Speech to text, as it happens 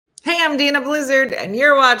am Dina Blizzard, and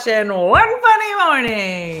you're watching One Funny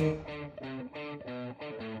Morning.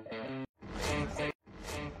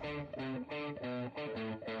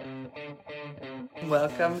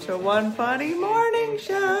 Welcome to One Funny Morning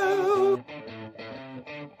Show.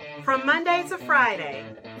 From Monday to Friday.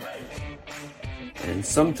 And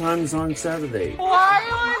sometimes on Saturday. Why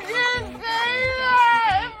would you say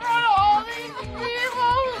that in front of all these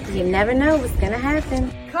people? You never know what's going to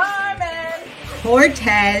happen. Carmen.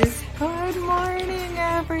 Cortez. Good morning,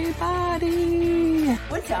 everybody.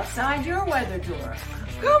 What's outside your weather drawer?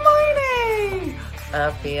 Good morning.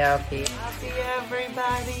 Uppy. Happy,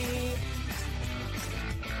 everybody.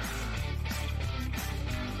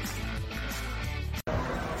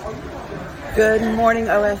 Good morning,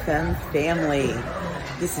 OFM family.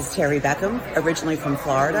 This is Terry Beckham, originally from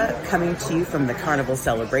Florida, coming to you from the Carnival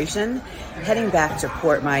celebration, heading back to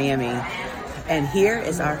Port Miami. And here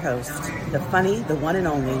is our host, the funny, the one and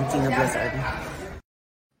only Dina Blizzard.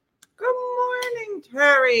 Good morning,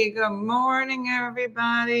 Terry. Good morning,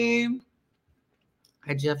 everybody.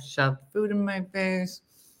 I just shoved food in my face.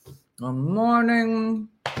 Good morning.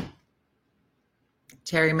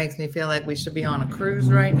 Terry makes me feel like we should be on a cruise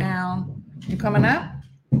right now. You coming up?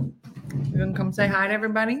 You gonna come say hi to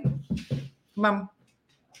everybody? Come on.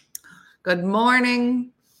 Good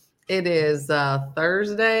morning. It is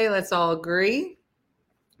Thursday. Let's all agree.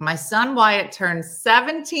 My son Wyatt turned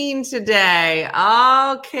 17 today.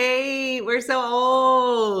 Okay, we're so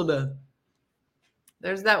old.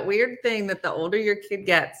 There's that weird thing that the older your kid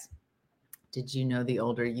gets. Did you know the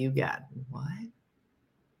older you get? What?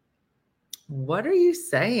 What are you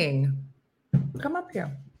saying? Come up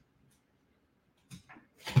here.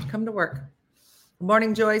 Come to work. Good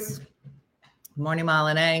morning, Joyce. Good morning,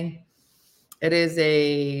 Malene. It is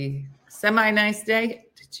a semi-nice day.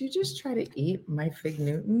 Did you just try to eat my Fig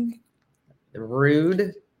Newton?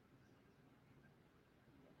 Rude.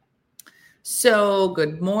 So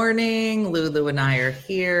good morning. Lulu and I are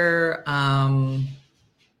here.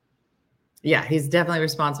 Yeah, he's definitely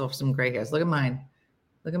responsible for some gray hairs. Look at mine.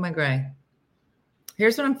 Look at my gray.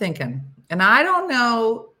 Here's what I'm thinking. And I don't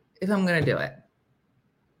know if I'm going to do it.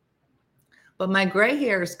 But my gray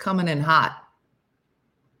hair is coming in hot.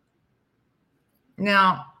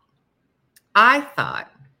 Now, I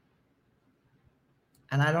thought,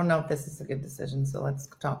 and I don't know if this is a good decision, so let's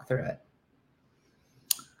talk through it.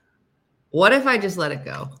 What if I just let it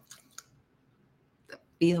go? That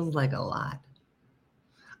feels like a lot.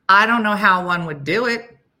 I don't know how one would do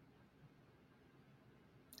it.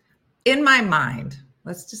 In my mind,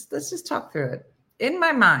 let's just talk through it. In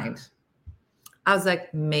my mind, I was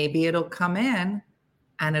like, maybe it'll come in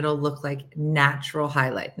and it'll look like natural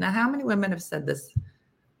highlight. Now, how many women have said this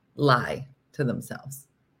lie to themselves?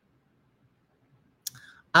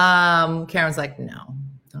 Karen's like, no,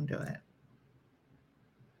 don't do it.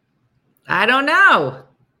 I don't know.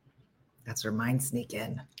 That's where mine sneak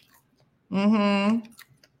in. When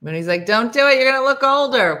he's like, don't do it, you're going to look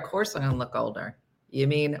older. Of course I'm going to look older. You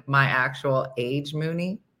mean my actual age,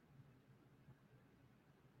 Mooney?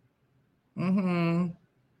 I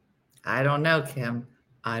don't know, Kim.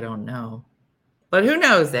 I don't know. But who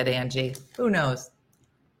knows that, Angie? Who knows?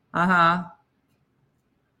 The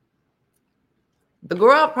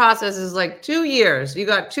grow up process is like 2 years. You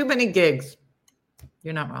got too many gigs.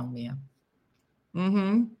 You're not wrong, Mia.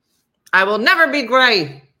 I will never be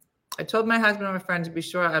gray. I told my husband and my friend to be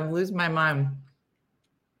sure I'm losing my mind.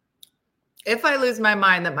 If I lose my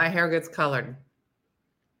mind that my hair gets colored.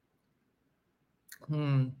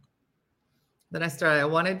 Then I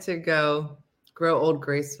wanted to go grow old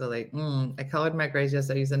gracefully. I colored my grays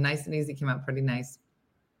yesterday. I used a nice and easy, came out pretty nice.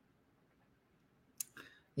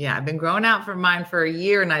 Yeah, I've been growing out for mine for a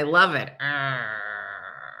year and I love it.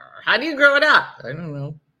 How do you grow it out? I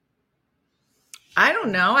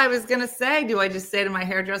don't know. I was going to say, do I just say to my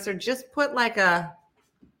hairdresser, just put like a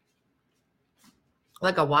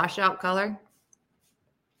washout color?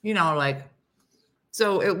 You know, like,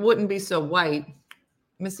 so it wouldn't be so white.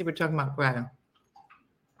 Missy, we're talking about gray.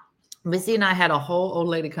 Missy and I had a whole old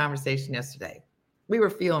lady conversation yesterday. We were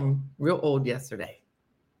feeling real old yesterday.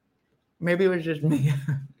 Maybe it was just me.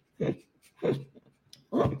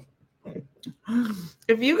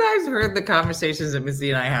 If you guys heard the conversations that Missy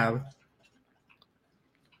and I have,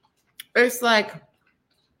 it's like,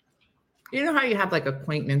 you know how you have like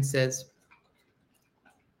acquaintances?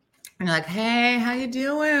 And you're like, hey, how you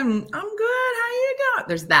doing? I'm good. How you doing?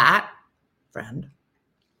 There's that friend.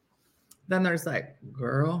 Then there's like,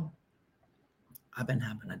 girl, I've been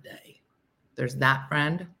having a day. There's that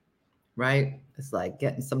friend, right? It's like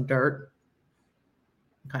getting some dirt.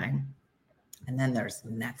 Okay. And then there's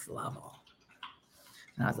next level.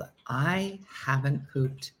 And I was like, I haven't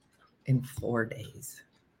pooped in 4 days.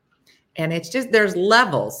 And it's just, there's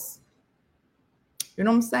levels. You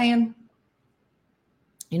know what I'm saying?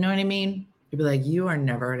 You know what I mean? You'd be like, you are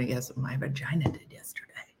never going to guess what my vagina did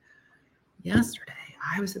yesterday. Yesterday,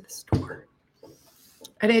 I was at the store.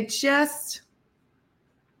 And it just,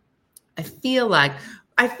 I feel like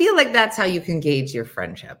that's how you can gauge your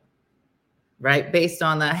friendship, right? Based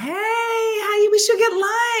on the, hey, we should get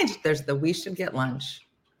lunch. There's the we should get lunch,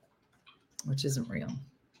 which isn't real.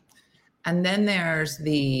 And then there's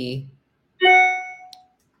the,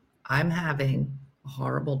 I'm having a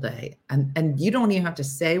horrible day. And you don't even have to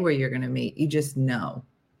say where you're going to meet. You just know.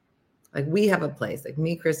 Like we have a place, like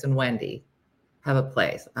me, Chris, and Wendy have a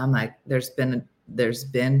place. I'm like, there's been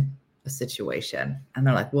a situation. And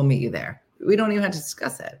they're like, we'll meet you there. We don't even have to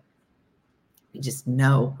discuss it. We just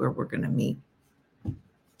know where we're going to meet.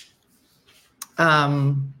 Talk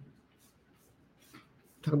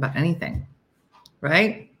about anything,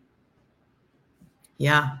 right?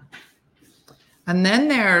 Yeah. And then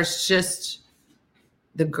there's just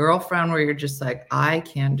the girlfriend where you're just like, I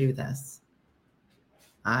can't do this.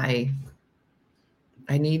 I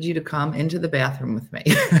need you to come into the bathroom with me.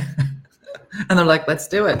 And they're like, let's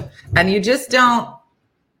do it. And you just don't,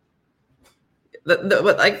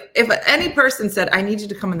 like if any person said, I need you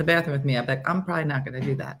to come in the bathroom with me, I'm like, I'm probably not going to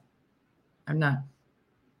do that. I'm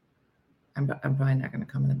probably not going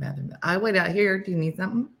to come in the bathroom. I wait out here. Do you need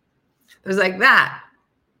something? There's like that.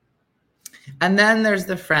 And then there's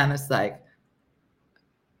the friend that's like,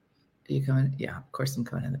 are you coming? Yeah, of course I'm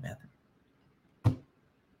coming in the bathroom.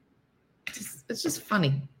 It's just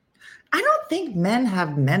funny. I don't think men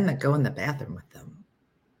have men that go in the bathroom with them.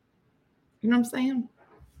 You know what I'm saying?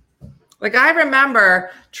 Like I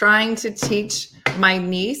remember trying to teach my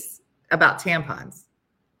niece about tampons.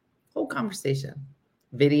 Whole conversation.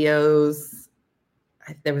 Videos.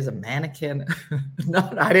 There was a mannequin. No,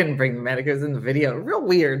 I didn't bring the mannequin. It was in the video. Real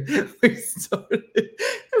weird. We started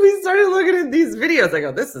looking at these videos. I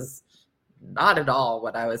go, this is not at all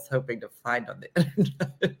what I was hoping to find on the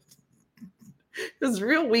internet. It was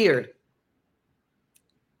real weird.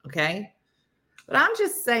 Okay. But I'm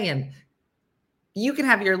just saying, you can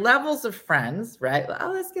have your levels of friends, right?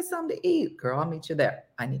 Oh, let's get something to eat. Girl, I'll meet you there.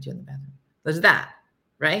 I need you in the bathroom. There's that,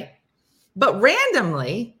 right? But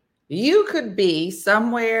randomly, you could be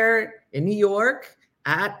somewhere in New York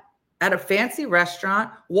at a fancy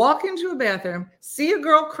restaurant, walk into a bathroom, see a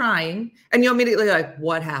girl crying, and you'll immediately like,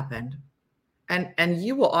 what happened? And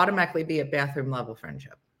you will automatically be a bathroom level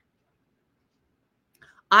friendship.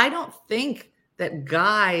 I don't think that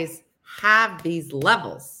guys have these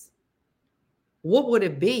levels. What would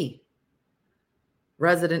it be?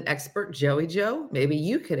 Resident expert Joey Joe, maybe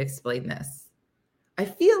you could explain this. I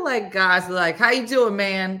feel like guys are like, how you doing,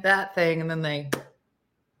 man? That thing. And then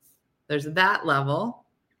there's that level.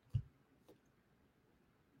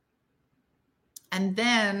 And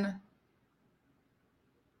then,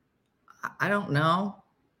 I don't know.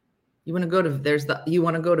 You want to go to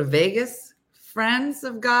Vegas? Friends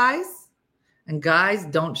of guys, and guys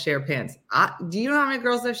don't share pants. Do you know how many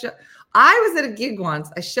girls I've showed? I was at a gig once.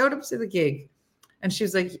 I showed up to the gig and she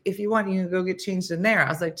was like, if you want, you can go get changed in there. I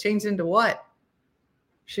was like, changed into what?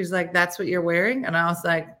 She's like, that's what you're wearing? And I was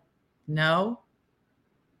like, no.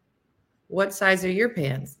 What size are your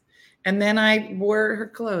pants? And then I wore her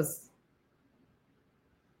clothes.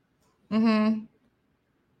 Unless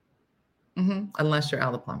you're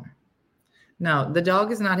Al the plumber. No, the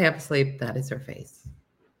dog is not half asleep. That is her face.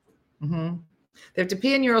 They have to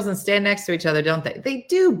pee in urinals and stand next to each other, don't they? They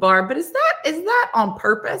do, Barb. But is that on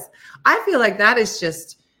purpose? I feel like that is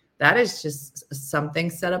just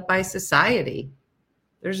something set up by society.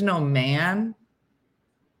 There's no man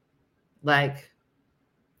like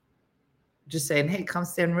just saying, hey, come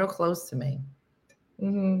stand real close to me.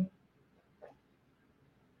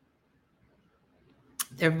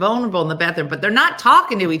 They're vulnerable in the bathroom, but they're not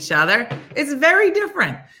talking to each other. It's very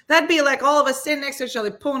different. That'd be like all of us standing next to each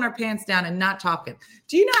other, pulling our pants down and not talking.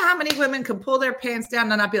 Do you know how many women can pull their pants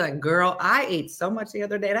down and not be like, girl, I ate so much the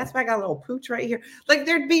other day. That's why I got a little pooch right here. Like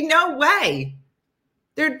there'd be no way.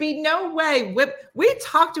 There'd be no way. We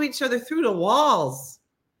talk to each other through the walls.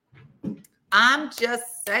 I'm just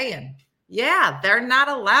saying. Yeah, they're not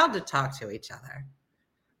allowed to talk to each other.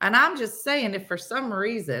 And I'm just saying, if for some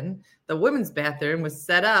reason the women's bathroom was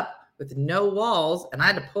set up with no walls and I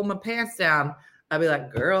had to pull my pants down, I'd be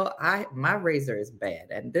like, girl, my razor is bad.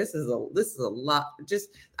 And this is a lot. Just,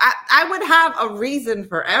 I would have a reason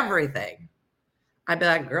for everything. I'd be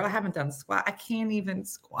like, girl, I haven't done a squat. I can't even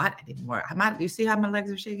squat anymore. Do you see how my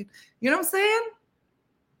legs are shaking? You know what I'm saying?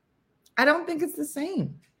 I don't think it's the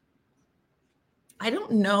same. I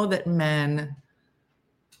don't know that men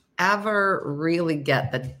ever really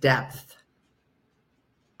get the depth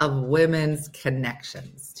of women's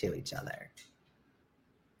connections to each other.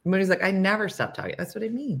 When he's like, I never stop talking. That's what I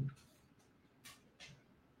mean.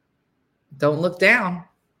 Don't look down.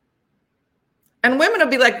 And women will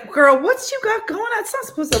be like, girl, what's you got going on? It's not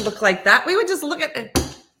supposed to look like that. We would just look at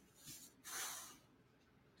it.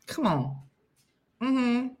 Come on.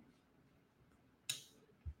 Mm-hmm.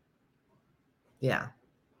 Yeah.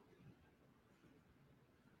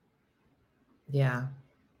 Yeah.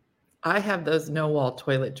 I have those no wall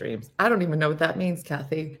toilet dreams. I don't even know what that means,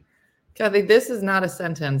 Kathy. Kathy, this is not a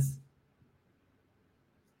sentence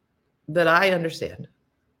that I understand.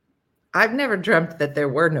 I've never dreamt that there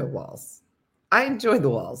were no walls. I enjoy the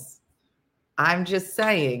walls. I'm just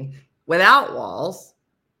saying, without walls,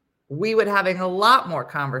 we would having a lot more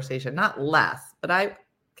conversation, not less. But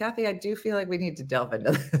Kathy, I do feel like we need to delve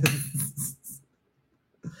into this.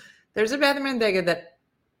 There's a bathroom in Vegas that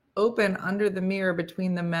open under the mirror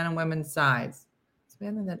between the men and women's sides. It's a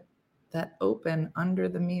bathroom that open under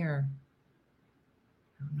the mirror.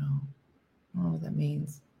 I don't know what that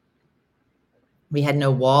means. We had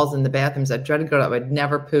no walls in the bathrooms. I tried to go to, I would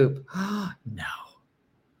never poop. No.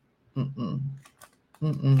 Mm-mm.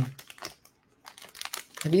 Mm-mm.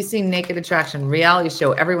 Have you seen Naked Attraction? Reality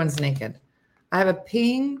show. Everyone's naked. I have a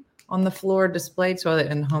peeing on the floor display toilet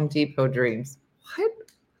in Home Depot dreams.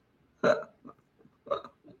 What?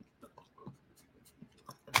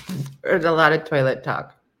 There's a lot of toilet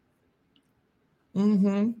talk.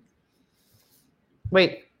 Mm-hmm.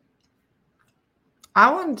 Wait.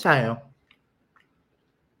 I want to tell you.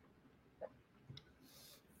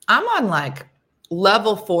 I'm on like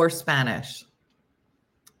level 4 Spanish.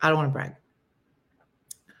 I don't want to brag.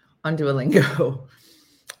 On Duolingo.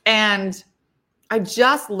 And I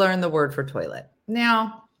just learned the word for toilet.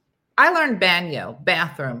 Now, I learned baño,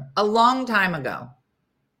 bathroom, a long time ago.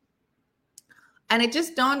 And it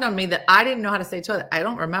just dawned on me that I didn't know how to say toilet. I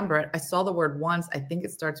don't remember it. I saw the word once. I think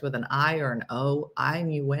it starts with an I or an O.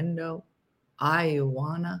 Inuendo.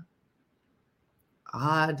 Iwana.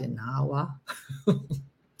 Adinawa.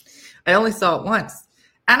 I only saw it once.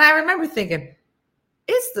 And I remember thinking,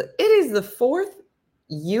 it is the 4th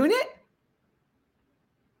unit?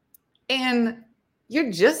 And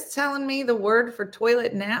you're just telling me the word for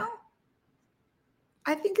toilet now?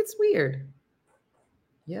 I think it's weird.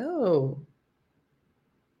 Yo.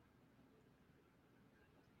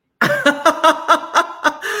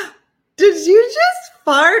 Did you just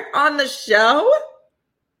fart on the show?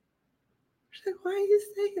 She's like, why are you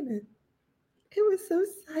saying it? It was so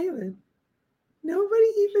silent. Nobody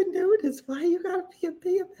even noticed. Why you gotta be a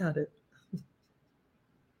bee about it?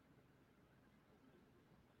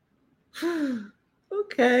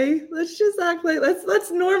 Okay, let's just act like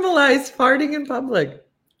let's normalize farting in public.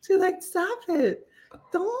 She's like, stop it.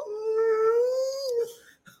 Don't.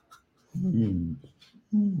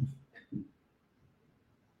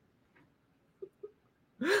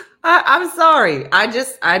 I'm sorry. I've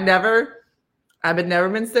never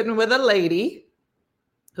been sitting with a lady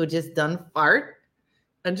who just done fart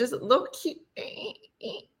and just look cute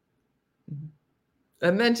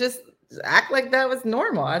and then just act like that was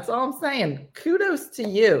normal. That's all I'm saying. Kudos to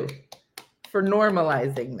you for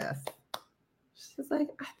normalizing this. She's like,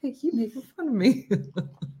 I think you making fun of me.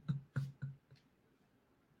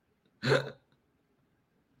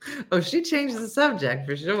 Oh, she changed the subject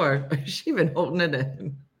for sure. She's been holding it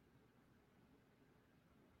in.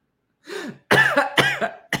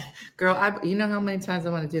 Girl, you know how many times I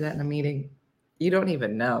want to do that in a meeting? You don't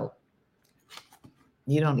even know.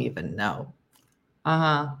 You don't even know.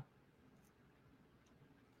 Uh-huh.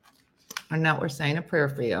 And now we're saying a prayer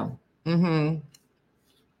for you. Mm-hmm.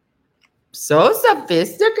 So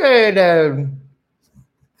sophisticated.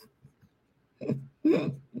 All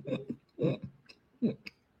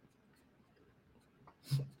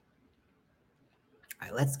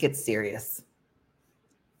right, let's get serious.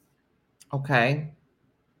 Okay.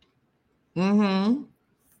 Mm-hmm.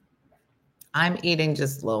 I'm eating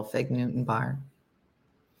just a little Fig Newton bar.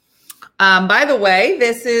 By the way,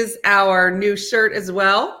 this is our new shirt as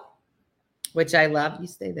well, which I love. You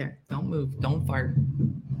stay there. Don't move. Don't fart.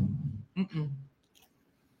 Mm-mm.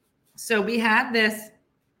 So we had this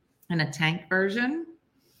in a tank version,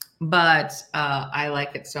 but I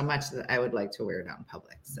like it so much that I would like to wear it out in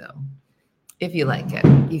public. So if you like it,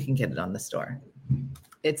 you can get it on the store.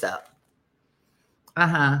 It's up.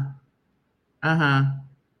 Uh-huh. Uh-huh.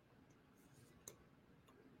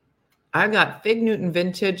 I got Fig Newton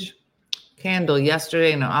vintage candle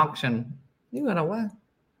yesterday in an auction. You got a what?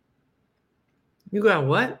 You got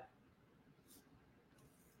what?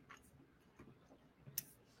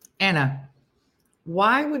 Anna,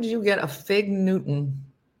 why would you get a Fig Newton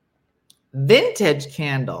vintage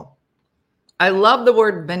candle? I love the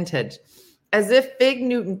word vintage, as if Fig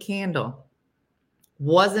Newton candle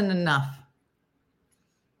wasn't enough.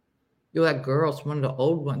 You had girls, one of the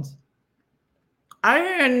old ones. I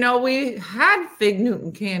didn't know we had Fig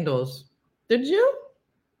Newton candles. Did you?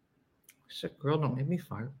 Shit, girl, don't make me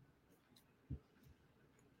fart.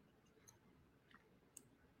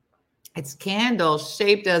 It's candle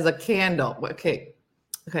shaped as a candle. Okay.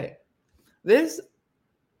 This,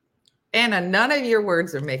 Anna, none of your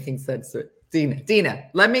words are making sense. Dina,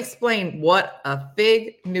 let me explain what a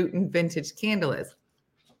Fig Newton vintage candle is.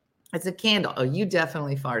 It's a candle. Oh, you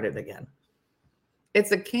definitely farted again.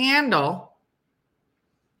 It's a candle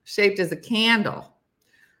shaped as a candle.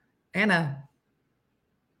 Anna,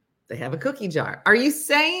 they have a cookie jar. Are you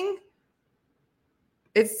saying?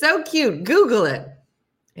 It's so cute. Google it.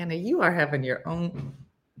 Anna, you are having your own.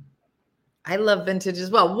 I love vintage as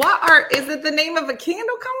well. Is it the name of a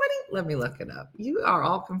candle company? Let me look it up. You are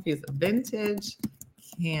all confused. Vintage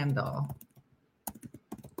candle.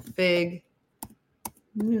 Fig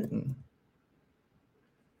Newton.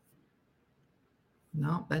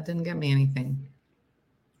 No, that didn't get me anything.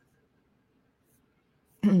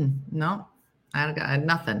 No, I got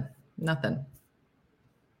nothing.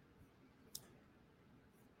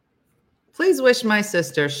 Please wish my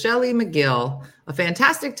sister, Shelly McGill, a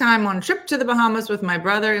fantastic time on a trip to the Bahamas with my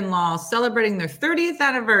brother-in-law celebrating their 30th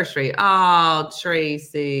anniversary. Oh,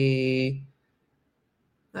 Tracy.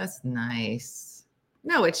 That's nice.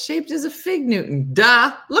 No, it's shaped as a Fig Newton.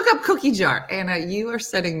 Duh. Look up cookie jar. Anna, you are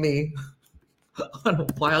setting me on a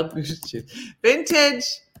wild goose chase. Vintage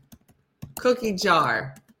cookie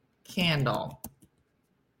jar candle.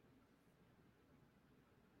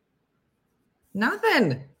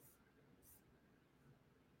 Nothing.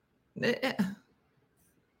 I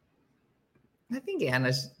think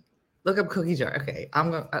Anna's. Look up cookie jar. Okay, I'm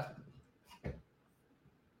going to.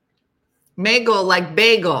 Magel, like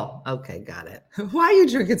bagel. Okay, got it. Why are you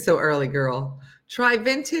drinking so early, girl? Try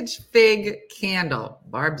vintage fig candle.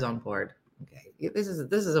 Barb's on board. Okay, this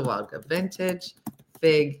is a wild good. Vintage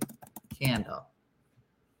fig candle.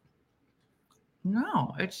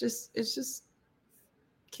 No, it's just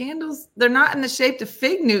candles. They're not in the shape of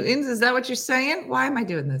Fig Newtons. Is that what you're saying? Why am I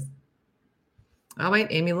doing this? Oh, wait,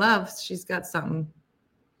 Amy Loves. She's got something.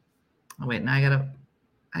 Oh, wait, now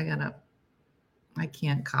I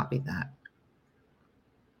can't copy that.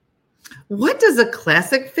 What does a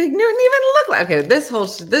classic Fig Newton even look like? Okay,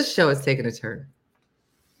 this show is taking a turn.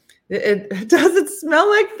 Does it smell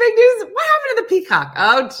like Fig Newtons? What happened to the peacock?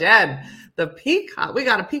 Oh, Jen, the peacock. We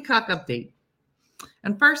got a peacock update.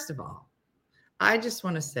 And first of all, I just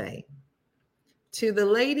want to say to the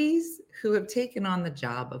ladies who have taken on the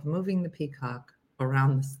job of moving the peacock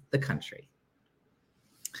around the country.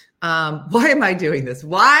 Why am I doing this?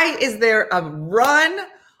 Why is there a run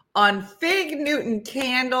on Fig Newton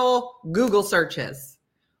candle Google searches?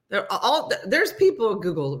 There's people at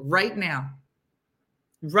Google right now,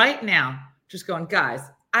 just going, guys,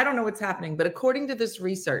 I don't know what's happening, but according to this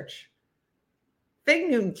research,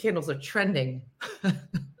 Fig Newton candles are trending.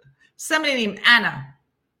 Somebody named Anna.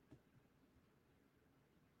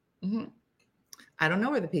 Mm-hmm. I don't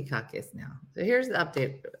know where the peacock is now. So here's the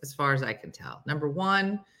update as far as I can tell. Number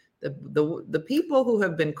one, the people who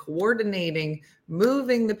have been coordinating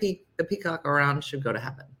moving the peacock around should go to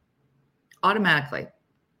heaven. Automatically.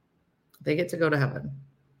 They get to go to heaven.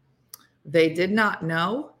 They did not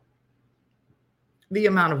know the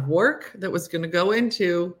amount of work that was going to go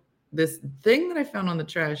into this thing that I found on the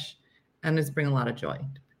trash, and it's bringing a lot of joy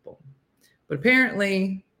to people. But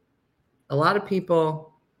apparently, a lot of people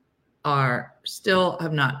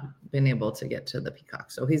have not been able to get to the peacock.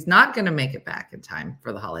 So he's not going to make it back in time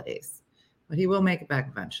for the holidays, but he will make it back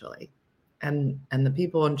eventually. And the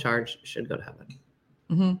people in charge should go to heaven.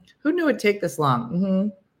 Mm-hmm. Who knew it'd take this long? Mm-hmm.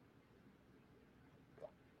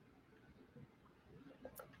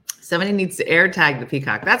 Somebody needs to air tag the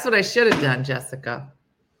peacock. That's what I should have done, Jessica.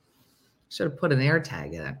 Should have put an air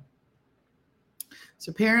tag in it.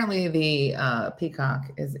 So apparently the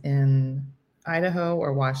peacock is in Idaho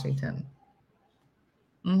or Washington.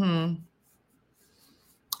 Mm-hmm.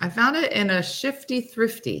 I found it in a Shifty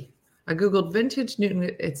Thrifty. I Googled vintage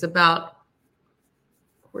Newton. It's about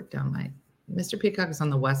Mr. Peacock is on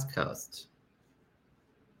the West Coast.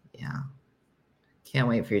 Yeah. Can't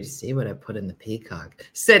wait for you to see what I put in the peacock.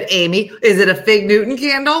 Said Amy, is it a Fig Newton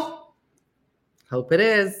candle? Hope it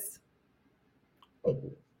is.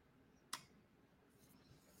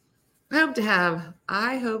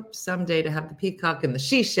 I hope someday to have the peacock in the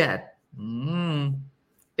she shed.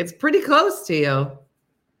 It's pretty close to you.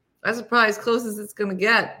 That's probably as close as it's going to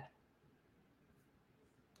get.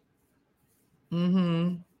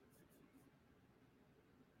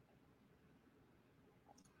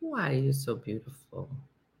 Why are you so beautiful?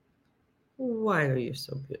 Why are you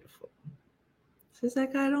so beautiful? She's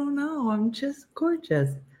like, I don't know. I'm just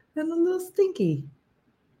gorgeous and a little stinky.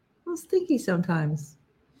 A little stinky sometimes.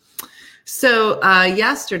 So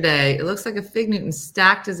yesterday, it looks like a fig Newton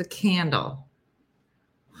stacked as a candle.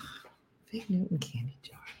 Fig Newton candy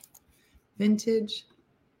jar. Vintage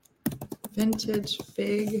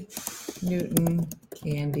fig Newton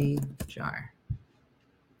candy jar.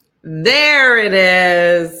 There it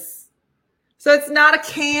is. So it's not a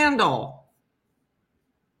candle.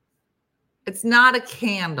 It's not a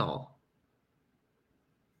candle.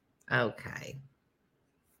 Okay.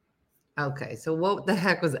 Okay, so what the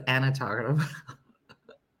heck was Anna talking about?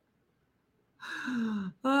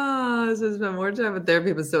 Oh, this has spent more time with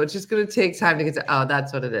therapy, but so it's just going to take time to get to, oh,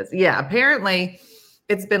 that's what it is. Yeah, apparently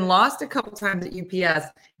it's been lost a couple times at UPS.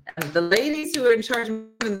 And the ladies who are in charge of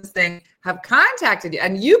moving this thing have contacted you.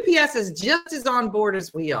 And UPS is just as on board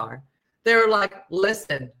as we are. They're like,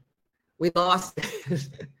 listen, we lost it.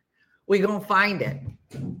 We're going to find it.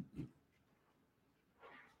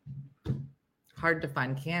 Hard to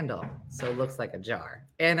find candle, so it looks like a jar.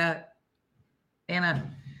 Anna,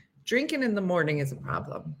 drinking in the morning is a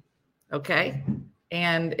problem, okay?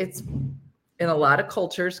 And it's in a lot of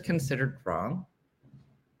cultures considered wrong.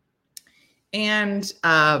 And, just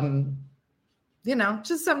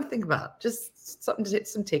something to think about. Just something to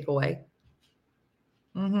some takeaway.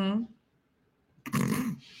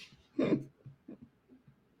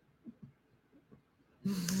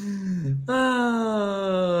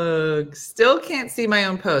 Oh, still can't see my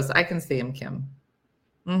own post. I can see him, Kim.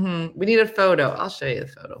 We need a photo. I'll show you the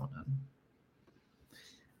photo. Hold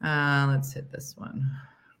on. Let's hit this one.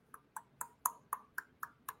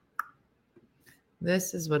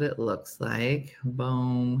 This is what it looks like.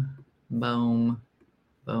 Boom, boom,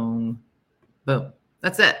 boom, boom.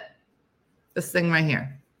 That's it. This thing right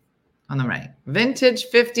here. On the right, vintage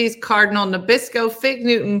 50s Cardinal Nabisco Fig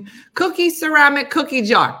Newton cookie ceramic cookie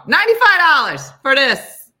jar. $95 for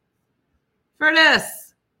this.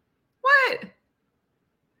 What?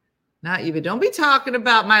 Not you, but don't be talking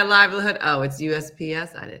about my livelihood. Oh, it's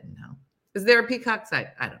USPS? I didn't know. Is there a Peacock site?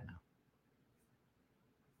 I don't know.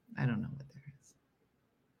 I don't know what there is.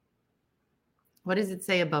 What does it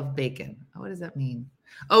say above bacon? Oh, what does that mean?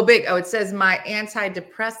 Oh, it says my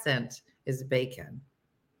antidepressant is bacon.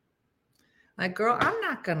 Like, girl, I'm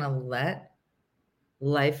not going to let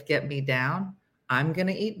life get me down. I'm going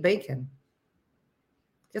to eat bacon.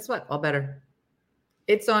 Guess what? All better.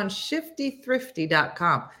 It's on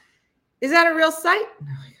shiftythrifty.com. Is that a real site?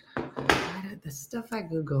 No, the stuff I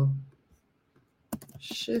Google.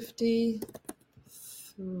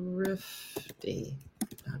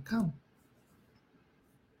 Shiftythrifty.com.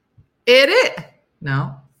 It?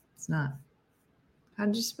 No, it's not.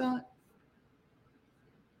 How'd you spell it?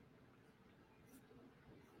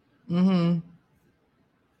 I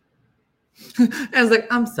was like,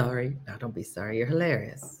 I'm sorry. No, don't be sorry. You're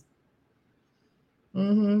hilarious.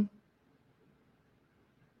 I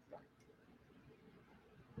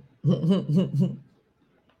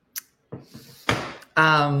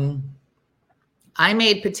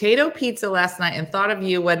made potato pizza last night and thought of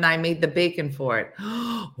you when I made the bacon for it.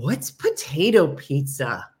 What's potato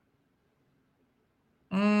pizza?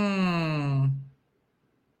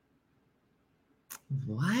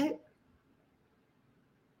 What?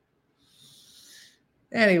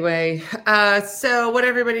 Anyway, so what did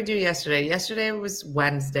everybody do yesterday? Yesterday was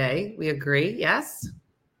Wednesday. We agree, yes?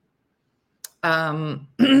 And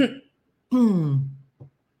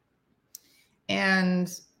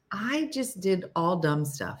I just did all dumb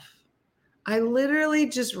stuff. I literally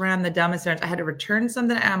just ran the dumbest errands. I had to return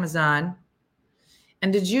something to Amazon.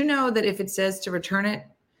 And did you know that if it says to return it,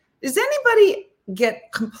 does anybody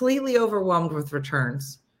get completely overwhelmed with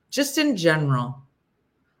returns? Just in general.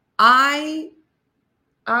 I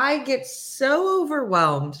get so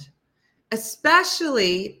overwhelmed,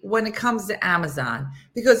 especially when it comes to Amazon,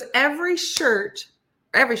 because every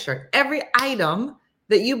item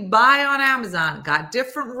that you buy on Amazon got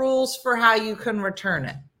different rules for how you can return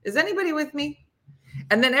it. Is anybody with me?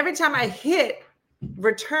 And then every time I hit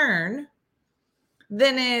return,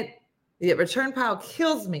 then the return pile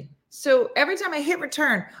kills me. So every time I hit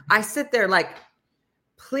return, I sit there like,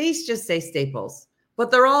 please just say Staples,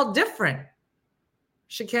 but they're all different.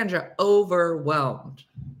 Shakendra, overwhelmed.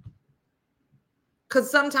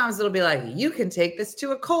 Because sometimes it'll be like, you can take this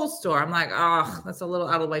to a Kohl's store. I'm like, oh, that's a little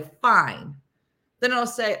out of the way. Fine. Then it'll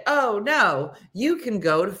say, oh no, you can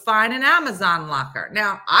go to find an Amazon locker.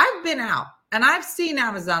 Now, I've been out and I've seen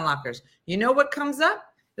Amazon lockers. You know what comes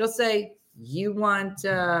up? It'll say, you want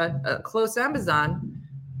a close Amazon?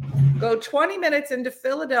 Go 20 minutes into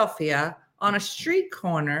Philadelphia on a street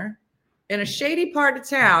corner in a shady part of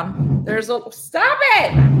town. Stop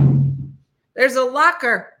it! There's a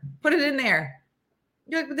locker. Put it in there.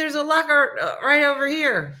 There's a locker right over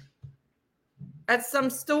here at some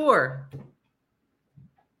store.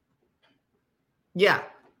 Yeah.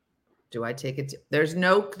 Do I take it?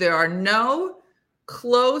 There are no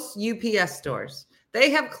close UPS stores. They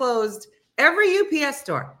have closed every UPS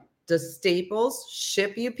store. Does Staples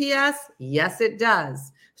ship UPS? Yes, it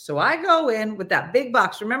does. So I go in with that big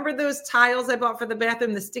box. Remember those tiles I bought for the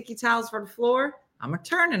bathroom, the sticky tiles for the floor? I'm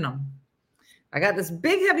returning them. I got this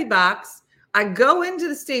big heavy box. I go into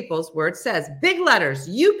the Staples where it says big letters,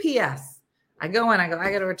 UPS. I go in, I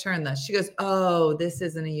got to return this. She goes, oh, this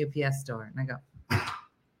isn't a UPS store. And I go,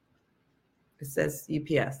 it says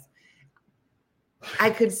UPS. I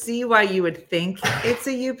could see why you would think it's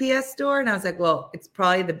a UPS store. And I was like, well, it's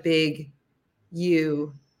probably the big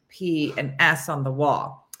U, P, and S on the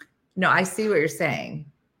wall. No, I see what you're saying.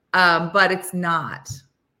 But it's not.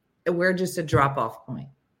 We're just a drop-off point.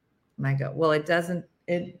 And I go, well, it doesn't,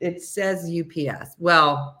 it says UPS.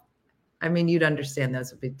 Well, I mean, you'd understand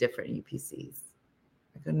those would be different UPCs.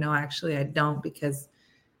 I go, no, actually, I don't, because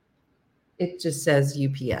it just says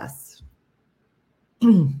UPS.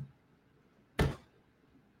 And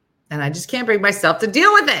I just can't bring myself to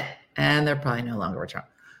deal with it. And they're probably no longer returned.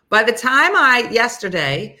 By the time I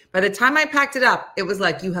packed it up, it was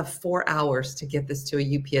like, you have 4 hours to get this to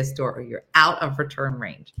a UPS store or you're out of return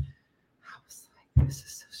range. I was like, this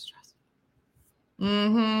is so stressful.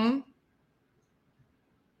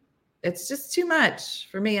 It's just too much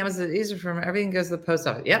for me. I was easier for me. Everything goes to the post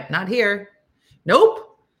office. Yep, not here.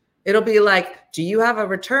 Nope. It'll be like, do you have a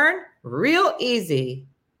return? Real easy.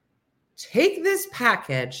 Take this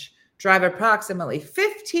package, drive approximately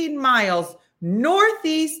 15 miles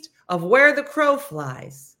northeast of where the crow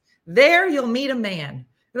flies. There you'll meet a man.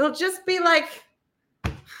 It'll just be like,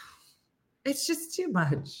 it's just too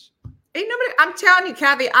much. Ain't nobody, I'm telling you,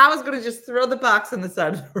 Kathy, I was going to just throw the box on the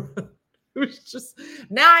side of the road. It was just,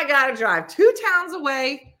 now I got to drive 2 towns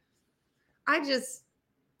away. I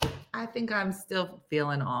think I'm still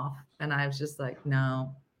feeling off. And I was just like,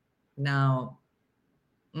 no.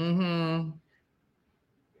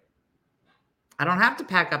 I don't have to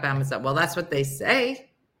pack up Amazon. Well, that's what they say.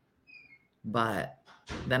 But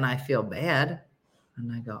then I feel bad.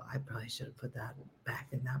 And I go, I probably should have put that back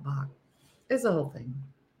in that box. It's a whole thing.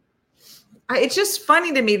 It's just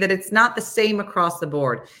funny to me that it's not the same across the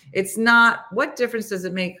board. It's not, what difference does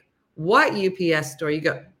it make what UPS store you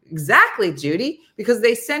go? Exactly, Judy, because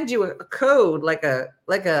they send you a code, like a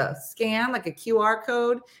scan, like a QR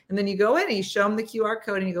code. And then you go in and you show them the QR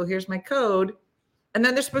code and you go, here's my code. And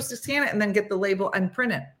then they're supposed to scan it and then get the label and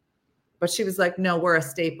print it. But she was like, no, we're a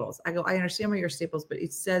Staples. I go, I understand where you're Staples, but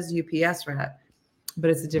it says UPS, right? But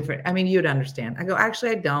it's a different, I mean, you'd understand. I go,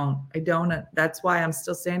 actually, I don't. That's why I'm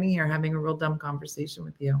still standing here having a real dumb conversation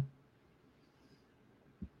with you.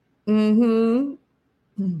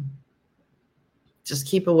 Just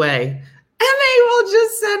keep away. And they will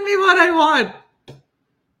just send me what I want.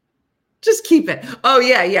 Just keep it. Oh,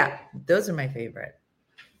 yeah. Those are my favorite.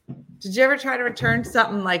 Did you ever try to return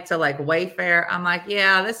something like to Wayfair? I'm like,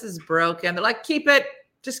 yeah, this is broken. They're like, keep it.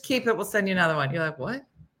 Just keep it. We'll send you another one. You're like, what?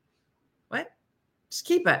 What? Just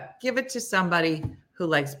keep it. Give it to somebody who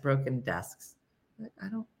likes broken desks. Like, I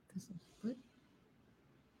don't.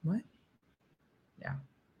 What? Yeah.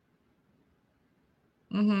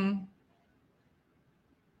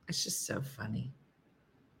 It's just so funny.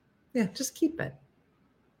 Yeah, just keep it.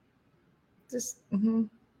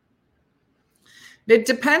 It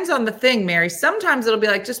depends on the thing, Mary. Sometimes it'll be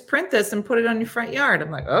like, just print this and put it on your front yard.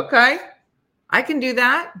 I'm like, okay, I can do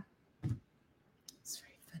that. It's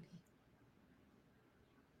very funny.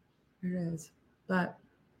 It is. But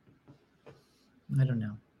I don't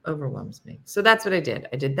know. Overwhelms me. So that's what I did.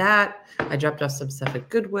 I did that. I dropped off some stuff at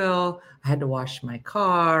Goodwill. I had to wash my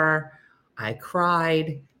car. I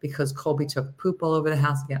cried because Colby took poop all over the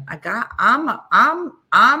house again. I'm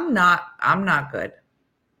not good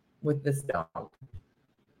with this dog.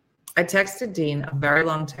 I texted Dean a very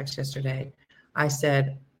long text yesterday. I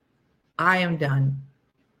said, I am done.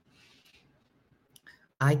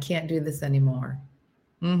 I can't do this anymore.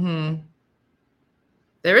 There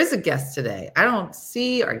is a guest today. I don't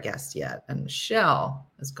see our guest yet. And Michelle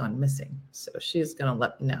has gone missing. So she's going to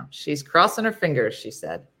let me know. She's crossing her fingers, she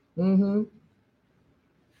said.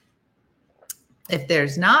 If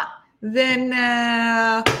there's not then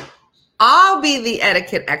I'll be the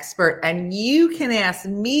etiquette expert and you can ask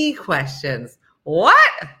me questions. What?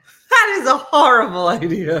 That is a horrible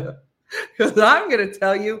idea because I'm going to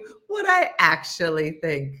tell you what I actually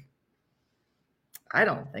think. I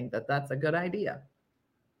don't think that that's a good idea.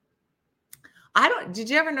 Did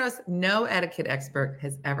you ever notice no etiquette expert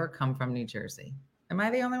has ever come from New Jersey? Am I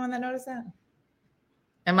the only one that noticed that?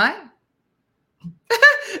 Am I?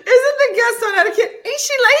 Isn't the guest on etiquette? Ain't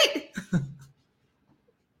she late?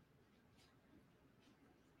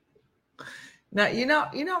 No,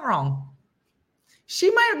 you're not wrong. She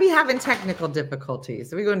might be having technical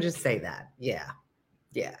difficulties. We're going to just say that. Yeah.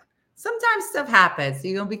 Sometimes stuff happens. So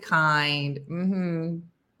you're going to be kind.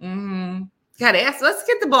 Gotta ask. Let's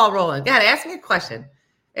get the ball rolling. Gotta ask me a question.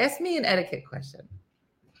 Ask me an etiquette question.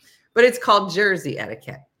 But it's called Jersey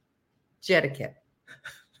etiquette. Jetiquette.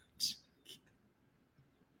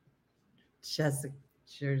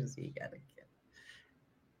 Jersey etiquette.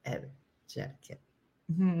 Jetiquette.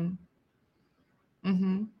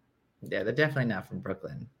 Yeah, they're definitely not from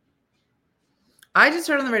Brooklyn. I just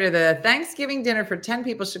heard on the radio that a Thanksgiving dinner for 10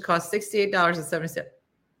 people should cost $68.70.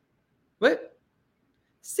 What?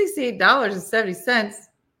 $68.70.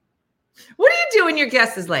 What do you do when your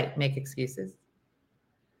guest is late? Make excuses.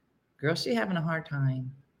 Girl, she having a hard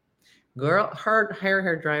time. Girl, her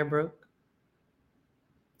hair dryer broke.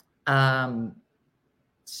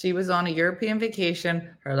 She was on a European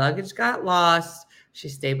vacation. Her luggage got lost. She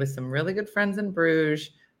stayed with some really good friends in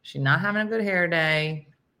Bruges. She's not having a good hair day.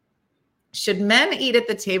 Should men eat at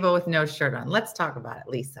the table with no shirt on? Let's talk about it,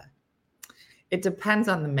 Lisa. It depends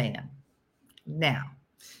on the man. Now,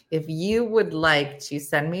 if you would like to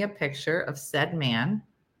send me a picture of said man,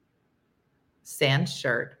 sans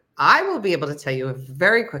shirt, I will be able to tell you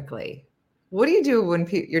very quickly. What do you do when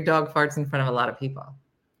your dog farts in front of a lot of people?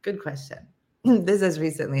 Good question. This has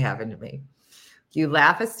recently happened to me. You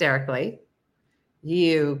laugh hysterically.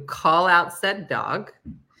 You call out said dog.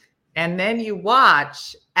 And then you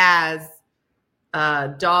watch as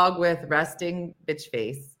a dog with resting bitch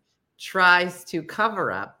face tries to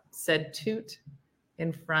cover up said toot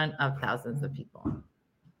in front of thousands of people.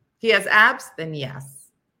 He has abs? Then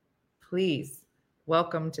yes. Please,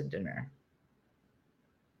 welcome to dinner.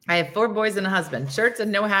 I have 4 boys and a husband. Shirts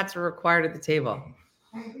and no hats are required at the table.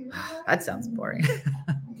 That sounds boring.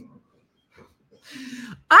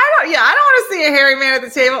 I don't want to see a hairy man at the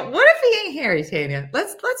table. What if he ain't hairy, Tanya?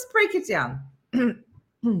 Let's break it down.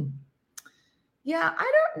 Yeah,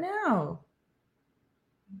 I don't know.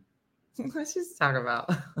 Let's just talk about.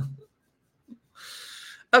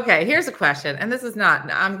 Okay, here's a question, and this is not.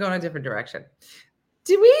 I'm going a different direction.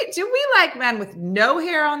 Do we like men with no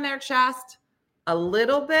hair on their chest, a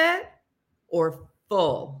little bit, or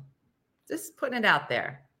full? Just putting it out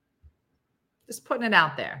there.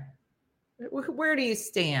 Where do you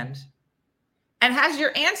stand? And has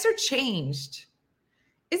your answer changed?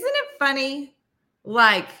 Isn't it funny?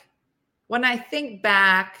 Like when I think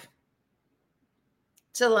back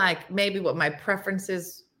to like maybe what my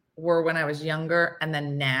preferences were when I was younger and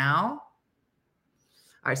then now.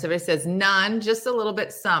 All right, somebody says none, just a little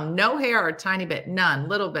bit, some. No hair or a tiny bit, none,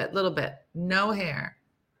 little bit, no hair.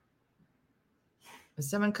 If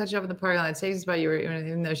someone cut you off in the parking lot, it takes about you,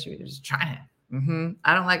 even though she was just trying it.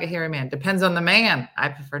 I don't like a hairy man. Depends on the man. I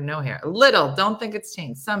prefer no hair. A little. Don't think it's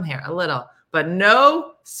changed. Some hair, a little, but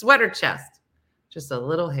no sweater chest. Just a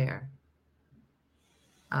little hair.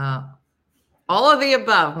 All of the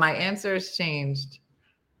above. My answer has changed.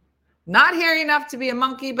 Not hairy enough to be a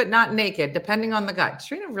monkey, but not naked, depending on the guy.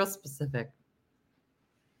 Trina, real specific.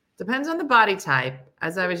 Depends on the body type.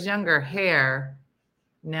 As I was younger, hair.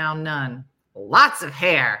 Now none. Lots of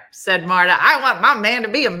hair, said Marta. I want my man to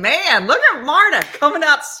be a man. Look at Marta coming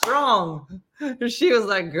out strong. She was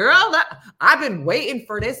like, girl, I've been waiting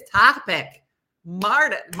for this topic.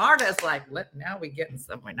 Marta's like, now we getting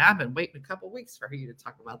somewhere. Now I've been waiting a couple weeks for you to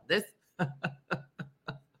talk about this.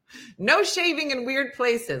 No shaving in weird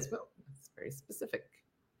places. Well, that's very specific.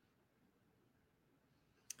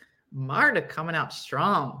 Marta coming out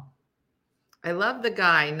strong. I love the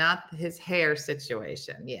guy, not his hair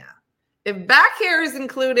situation. Yeah. If back hair is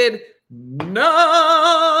included, no.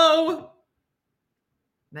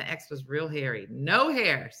 The ex was real hairy. No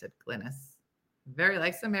hair, said Glynis. Very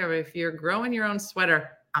like some hair, but if you're growing your own sweater,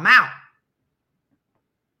 I'm out.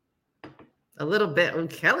 A little bit. Oh,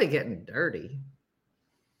 Kelly getting dirty.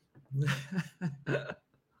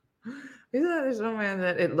 There's one man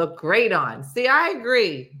that it looked great on. See, I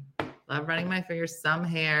agree. Love running my fingers, some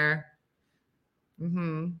hair.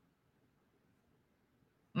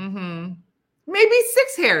 Maybe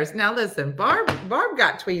 6 hairs. Now listen, Barb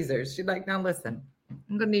got tweezers. She's like, now listen.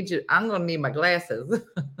 I'm going to need my glasses.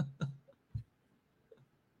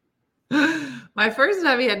 My first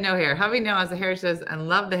hubby had no hair. Hubby now has a hair chest and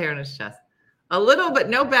loved the hair on his chest. A little, but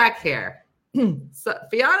no back hair. So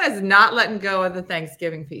Fiona is not letting go of the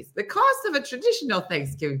Thanksgiving feast. The cost of a traditional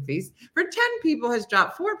Thanksgiving feast for 10 people has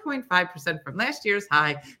dropped 4.5% from last year's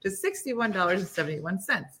high to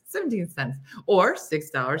 $61.17, or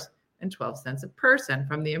 $6.12 a person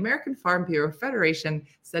from the American Farm Bureau Federation,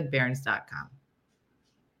 said Barron's.com.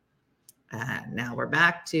 Now we're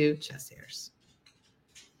back to chest hairs.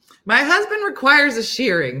 My husband requires a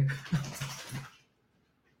shearing.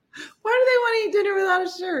 Why do they want to eat dinner without a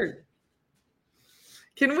shirt?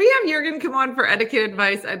 Can we have Jurgen come on for etiquette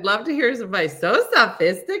advice? I'd love to hear his advice. So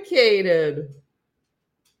sophisticated.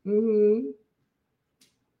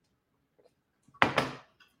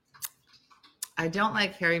 I don't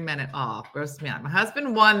like hairy men at all. Gross me out. My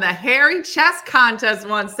husband won the hairy chest contest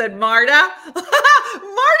once, said Marta.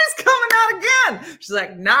 Marta's coming out again. She's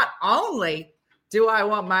like, not only do I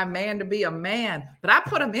want my man to be a man, but I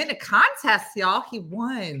put him in a contest, y'all. He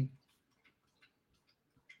won.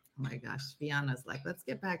 Oh my gosh, Fiona's like, let's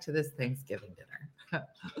get back to this Thanksgiving dinner.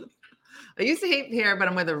 I used to hate hair, but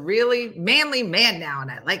I'm with a really manly man now,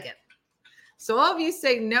 and I like it. So all of you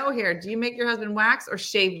say no hair. Do you make your husband wax or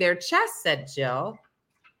shave their chest, said Jill.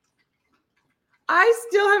 I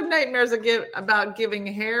still have nightmares about giving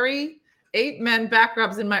hairy 8 men back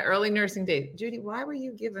rubs in my early nursing days. Judy, why were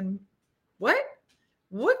you giving what?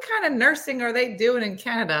 What kind of nursing are they doing in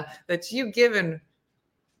Canada that you giving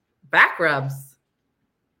back rubs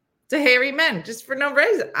to hairy men just for no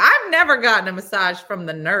reason? I've never gotten a massage from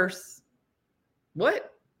the nurse.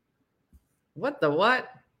 What? What the what?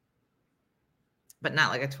 But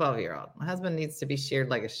not like a 12-year-old. My husband needs to be sheared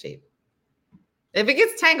like a sheep. If it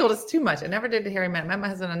gets tangled, it's too much. I never did to hairy men. I met my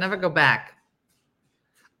husband. I'll never go back.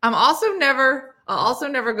 I'll also never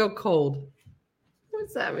go cold.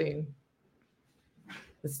 What's that mean?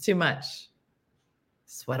 It's too much.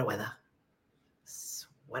 Sweater weather.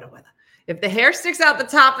 Sweater weather. If the hair sticks out the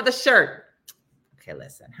top of the shirt. Okay,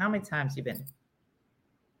 listen. How many times you been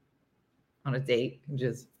on a date and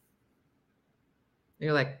just,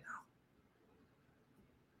 you're like, no.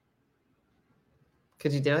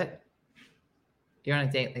 Could you do it? You're on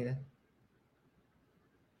a date like that.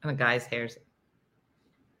 And a guy's hair's,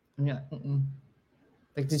 and you're like, mm-mm.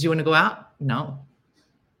 Like, did you want to go out? No.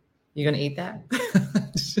 You gonna eat that?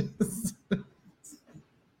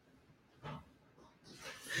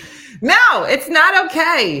 No, it's not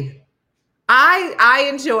okay. I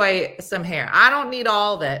enjoy some hair. I don't need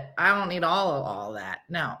all that. I don't need all that.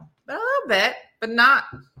 No, but a little bit, but not.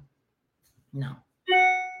 No.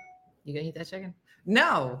 You gonna eat that chicken?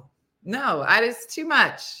 No. It's too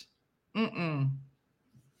much.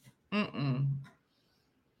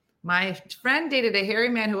 My friend dated a hairy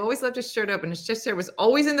man who always left his shirt open. His chest hair was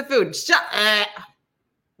always in the food.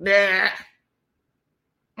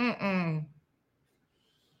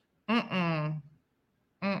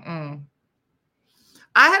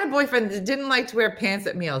 I had a boyfriend that didn't like to wear pants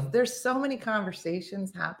at meals. There's so many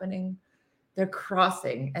conversations happening. They're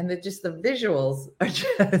crossing, and the visuals are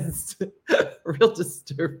just real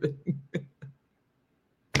disturbing.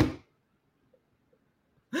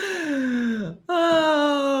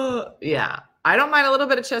 Oh, yeah. I don't mind a little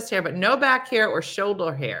bit of chest hair, but no back hair or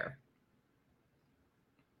shoulder hair.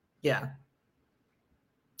 Yeah.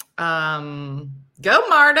 Go,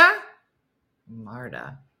 Marta.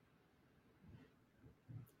 Marta.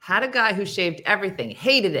 Had a guy who shaved everything,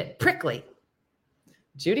 hated it, prickly.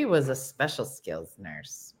 Judy was a special skills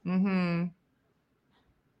nurse. When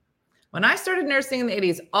I started nursing in the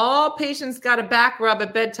 80s, all patients got a back rub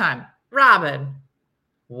at bedtime. Robin,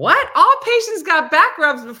 what? All patients got back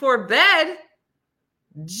rubs before bed?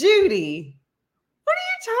 Judy, what are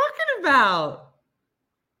you talking about?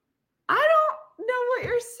 I don't know what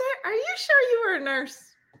you're saying. Are you sure you were a nurse?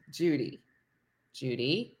 Judy,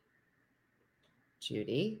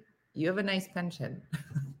 you have a nice pension.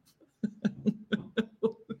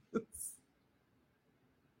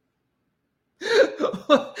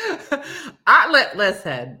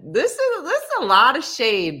 Listen, this is a lot of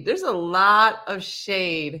shade. There's a lot of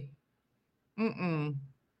shade.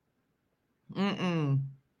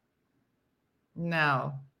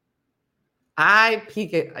 No. I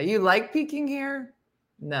peek it. You like peeking here?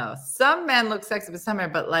 No. Some men look sexy with some hair,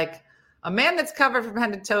 but like a man that's covered from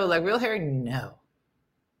head to toe, like real hair, no.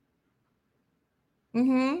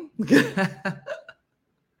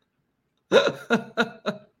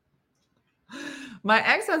 My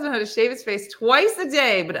ex-husband had to shave his face twice a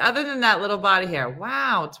day, but other than that, little body hair.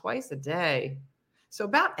 Wow, twice a day. So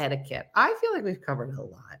about etiquette, I feel like we've covered a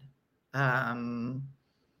lot.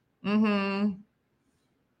 Mm-hmm.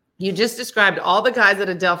 You just described all the guys at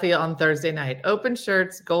Adelphia on Thursday night. Open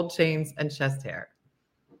shirts, gold chains, and chest hair.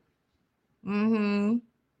 Mm-hmm.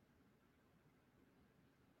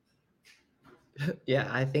 Yeah,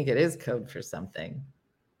 I think it is code for something.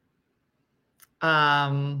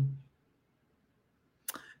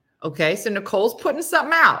 Okay, so Nicole's putting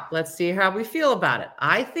something out. Let's see how we feel about it.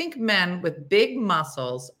 I think men with big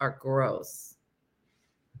muscles are gross.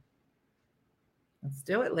 Let's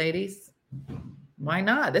do it, ladies. Why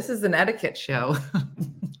not? This is an etiquette show.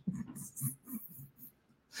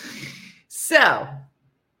 So,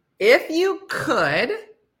 if you could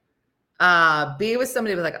be with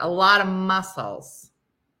somebody with like a lot of muscles,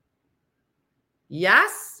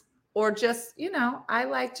 yes, or just, I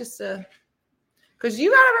like just a, because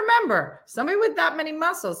you got to remember, somebody with that many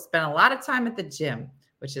muscles spend a lot of time at the gym,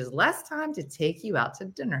 which is less time to take you out to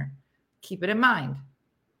dinner. Keep it in mind.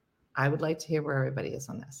 I would like to hear where everybody is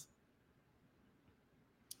on this.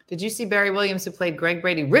 Did you see Barry Williams, who played Greg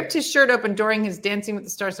Brady, ripped his shirt open during his Dancing with the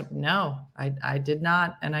Stars? No, I did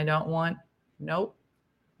not, and I don't want. Nope,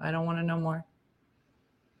 I don't want to know more.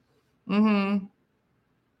 Mm-hmm.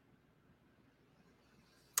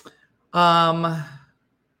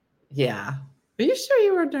 Yeah. Are you sure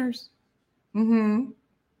you were a nurse? Mm-hmm.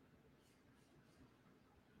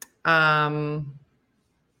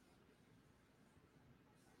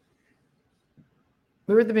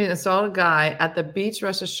 We were at the beach and saw a guy at the beach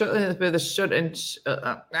rush with a shirt and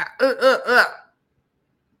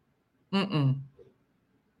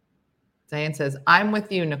Diane says, I'm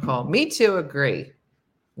with you, Nicole. Me too, agree.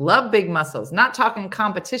 Love big muscles. Not talking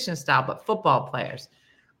competition style, but football players.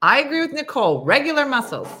 I agree with Nicole. Regular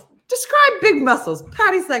muscles. Describe big muscles.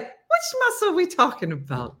 Patty's like, which muscle are we talking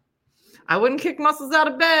about? I wouldn't kick muscles out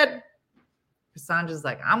of bed. Cassandra's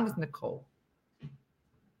like, I'm with Nicole.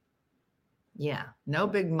 Yeah, no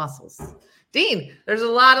big muscles. Dean, there's a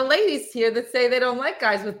lot of ladies here that say they don't like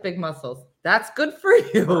guys with big muscles. That's good for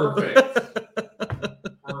you. Perfect.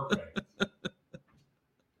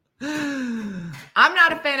 I'm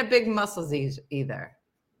not a fan of big muscles either.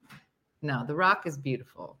 No, The Rock is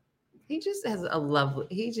beautiful. He just seems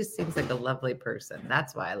like a lovely person.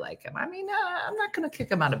 That's why I like him. I mean, I'm not going to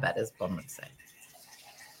kick him out of bed, as one would say.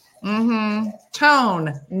 Mm-hmm.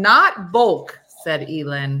 Tone, not bulk, said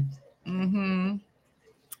Elin. Mm-hmm.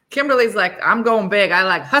 Kimberly's like, I'm going big. I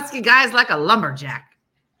like husky guys like a lumberjack.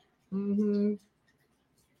 Mm-hmm.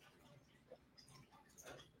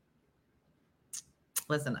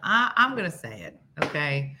 Listen, I'm going to say it,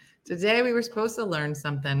 okay? Today we were supposed to learn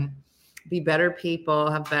something, be better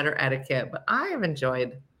people, have better etiquette, but I have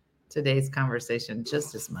enjoyed today's conversation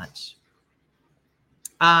just as much.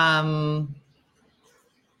 Yeah.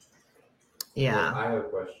 Well, I have a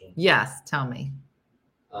question. Yes, tell me.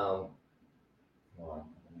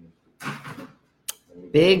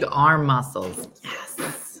 Big arm muscles.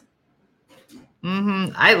 Yes.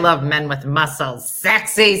 Mm-hmm. I love men with muscles.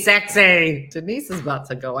 Sexy, sexy. Denise is about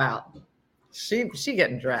to go out. She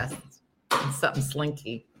getting dressed in something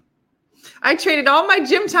slinky. I traded all my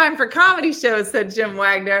gym time for comedy shows, said Jim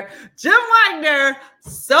Wagner. Jim Wagner,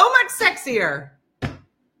 so much sexier.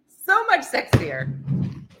 So much sexier.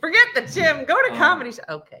 Forget the gym. Go to comedy show.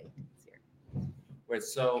 Okay. Wait,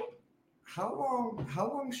 so how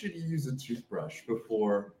long should you use a toothbrush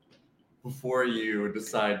before you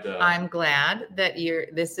decide to? I'm glad that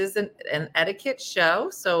this is an etiquette show,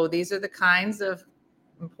 so these are the kinds of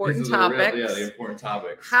important topics. The important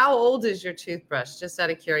topics. How old is your toothbrush? Just out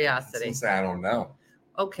of curiosity. I don't know.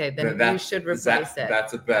 Okay, then you should replace it.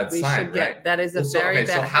 That's a bad sign, right? That is a very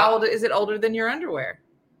bad. How old is it? Older than your underwear?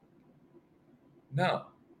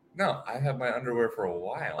 No, I have my underwear for a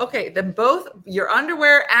while. Okay, then both your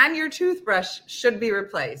underwear and your toothbrush should be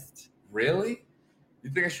replaced. Really?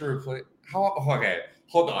 You think I should replace? Okay,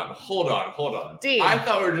 hold on. Dean, I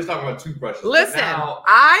thought we were just talking about toothbrushes. Listen,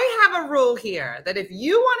 I have a rule here that if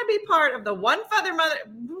you want to be part of the One Feather Mother...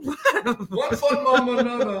 One Fun Mama,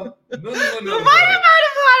 no.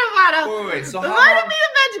 Wait, So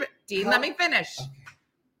Dean, let me finish. Okay.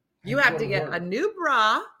 You have to get a new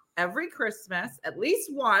bra every Christmas, at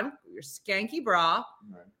least one, your skanky bra,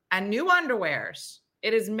 right, and new underwears.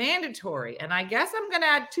 It is mandatory. And I guess I'm going to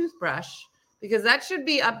add toothbrush because that should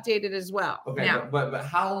be updated as well. Okay, now, but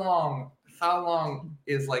how long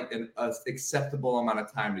is like an acceptable amount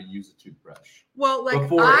of time to use a toothbrush? Well,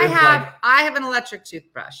 like I have an electric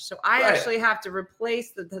toothbrush, so I actually have to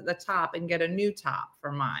replace the top and get a new top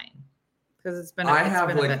for mine. Because it's been. I have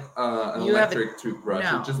an electric toothbrush.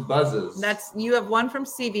 No. It just buzzes. You have one from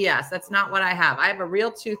CVS. That's not what I have. I have a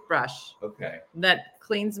real toothbrush. Okay. That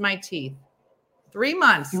cleans my teeth. 3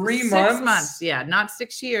 months. 3 6 months? months. Yeah, not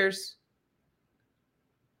 6 years.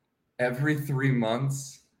 Every 3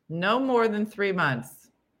 months. No more than 3 months.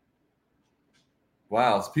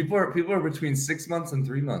 Wow. So people are between 6 months and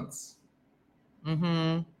 3 months.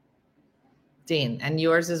 Mm-hmm. Dean, and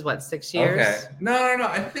yours is what, 6 years? Okay. No.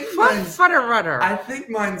 I think Rudder. I think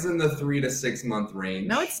mine's in the 3 to 6 month range.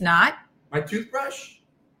 No, it's not. My toothbrush?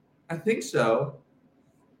 I think so.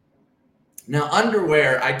 Now,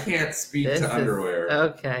 underwear, I can't speak to underwear.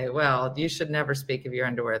 Okay, well, you should never speak of your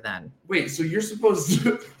underwear then. Wait, so you're supposed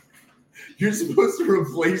to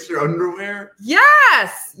replace your underwear?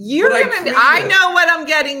 Yes, I it. know what I'm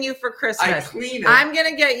getting you for Christmas. I clean it. I'm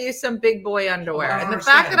gonna get you some big boy underwear. I don't And the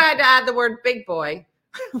fact understand. that I'd add the word big boy,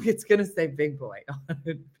 it's gonna say big boy on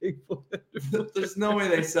it. Big boy. There's no way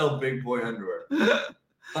they sell big boy underwear.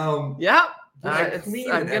 Yep. But I clean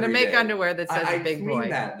it I'm gonna every make day. underwear that says I big clean boy.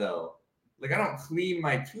 that though. Like I don't clean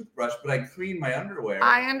my toothbrush, but I clean my underwear.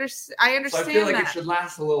 I understand. So I feel like that. it should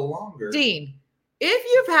last a little longer. Dean, if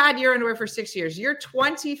you've had your underwear for 6 years, you're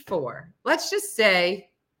 24. Let's just say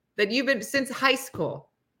that you've been since high school.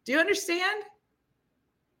 Do you understand?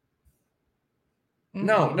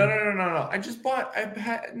 No.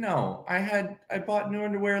 I bought new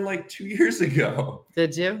underwear like 2 years ago.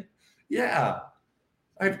 Did you? Yeah.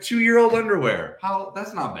 I have 2-year-old underwear.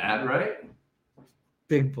 That's not bad, right?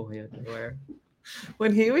 Big boy underwear.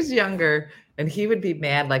 When he was younger, and he would be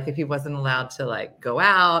mad, like if he wasn't allowed to like go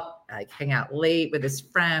out, like hang out late with his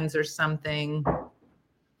friends or something.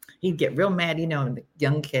 He'd get real mad, you know, and the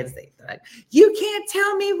young kids, they'd be like, you can't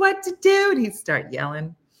tell me what to do. And he'd start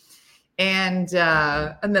yelling. And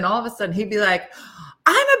then all of a sudden he'd be like,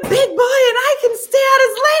 I'm a big boy and I can stay out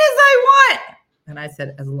as late as I want. And I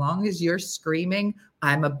said, as long as you're screaming,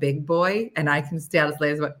 I'm a big boy and I can stay out as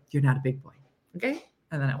late as I want, you're not a big boy. Okay?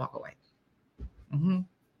 And then I walk away.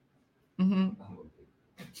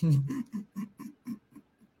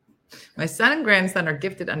 My son and grandson are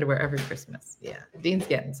gifted underwear every Christmas. Yeah. Dean's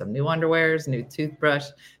getting some new underwears, new toothbrush.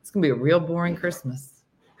 It's going to be a real boring Christmas.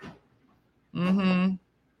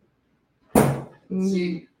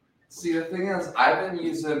 See, the thing is, I've been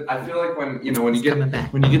using. I feel like when you get coming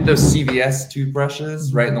back. when you get those CVS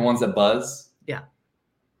toothbrushes, right, and the ones that buzz. Yeah.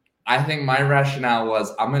 I think my rationale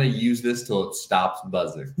was I'm gonna use this till it stops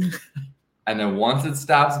buzzing, and then once it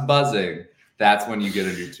stops buzzing, that's when you get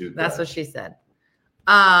a new toothbrush. That's what she said.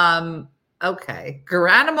 Okay.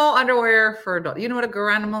 Garanimal underwear for adults. You know what a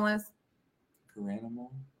garanimal is? Garanimal?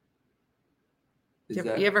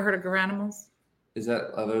 You ever heard of garanimals?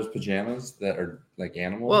 Are those pajamas that are like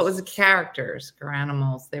animals? Well, it was characters,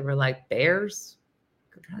 garanimals. They were like bears.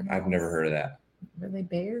 I've never heard of that. Were they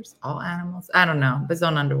bears? All animals? I don't know. But it's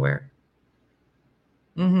on underwear.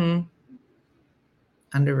 Underoos.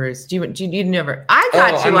 Do you never? I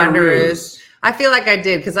got you underoos. I feel like I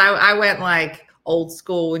did because I went like old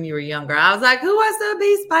school when you were younger. I was like, who wants to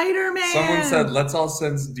be Spider-Man? Someone said, let's all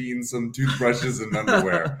send Dean some toothbrushes and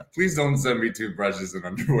underwear. Please don't send me toothbrushes and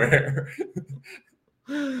underwear.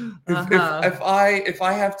 If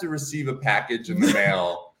I have to receive a package in the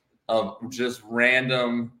mail of just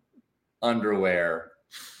random underwear,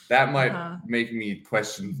 that might make me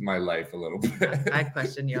question my life a little bit. I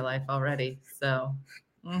question your life already. So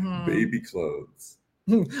baby clothes.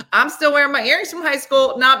 I'm still wearing my earrings from high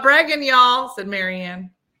school. Not bragging, y'all, said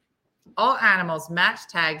Marianne. All animals match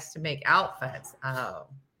tags to make outfits. Oh,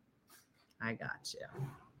 I got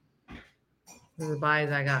you. Who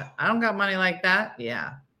buys I got? I don't got money like that.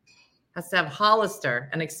 Yeah. Has to have Hollister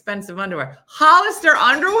and expensive underwear. Hollister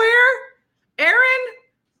underwear? Aaron?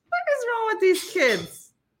 What is wrong with these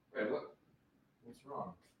kids? Wait, what's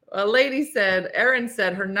wrong? Erin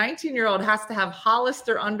said her 19-year-old has to have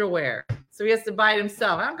Hollister underwear. So he has to buy it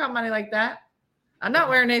himself. I don't got money like that. I'm not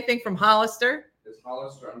wearing anything from Hollister. Is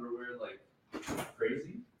Hollister underwear like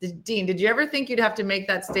crazy? Dean, did you ever think you'd have to make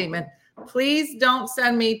that statement? Please don't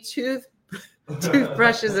send me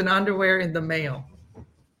toothbrushes and underwear in the mail.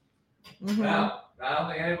 No, I don't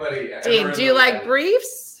think anybody. Dean, do you like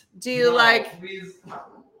briefs? Do you Please.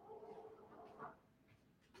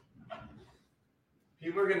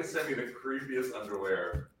 People are gonna send me the creepiest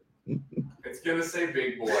underwear. It's gonna say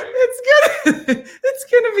big boy. It's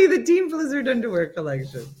gonna be the Dean Blizzard underwear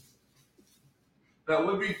collection. That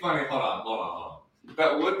would be funny. Hold on.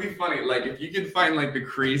 That would be funny. Like if you could find like the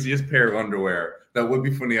craziest pair of underwear, that would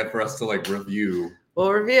be funny for us to like review.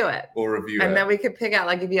 We'll review it. And then we could pick out,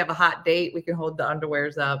 like, if you have a hot date, we can hold the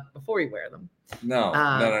underwears up before you wear them. No.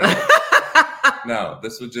 No,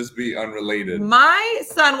 this would just be unrelated. My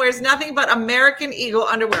son wears nothing but American Eagle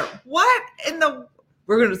underwear. What in the?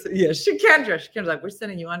 We're gonna say, yeah, Shikendra's like, we're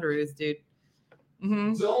sending you underoos, dude.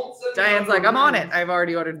 Mm-hmm. Don't send Diane's me like, I'm on room. it. I've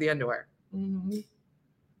already ordered the underwear. Mm-hmm.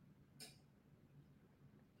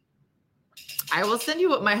 I will send you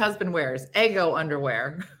what my husband wears. Eggo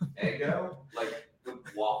underwear. Eggo? Like the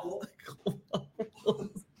waffle?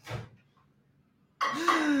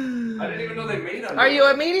 I didn't even know they made underwear. Are you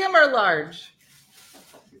a medium or large?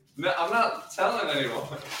 No, I'm not telling anyone.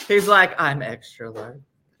 He's like, I'm extra large.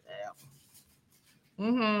 Yeah.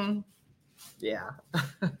 Mm-hmm. Yeah.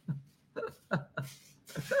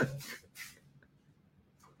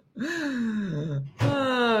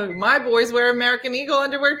 Oh, my boys wear American Eagle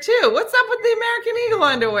underwear too. What's up with the American Eagle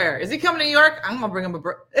underwear? Is he coming to New York? I'm gonna bring him it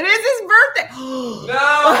is his birthday.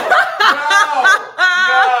 No.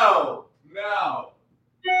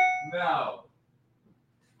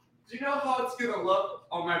 Do you know how it's gonna look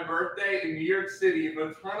on my birthday in New York City if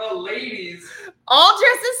a ton of ladies all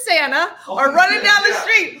dressed as Santa are running down the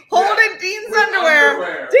street holding Dean's with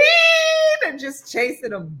underwear. Dean! And just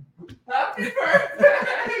chasing him. Happy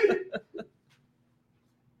birthday!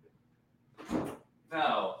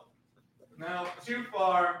 No, too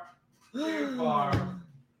far.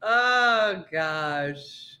 Oh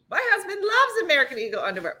gosh. My husband loves American Eagle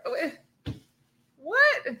underwear.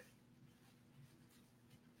 What?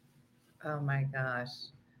 Oh my gosh.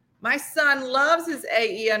 My son loves his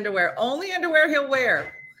AE underwear. Only underwear he'll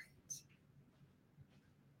wear.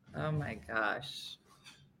 Oh my gosh.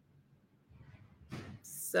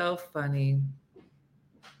 So funny.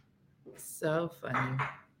 So funny.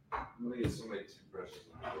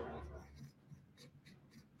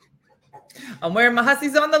 I'm wearing my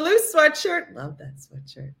Hussies on the Loose sweatshirt. Love that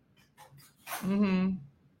sweatshirt. Mm-hmm.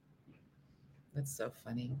 That's so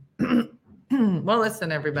funny. Well,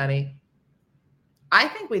 listen, everybody. I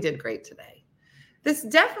think we did great today. This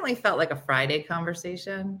definitely felt like a Friday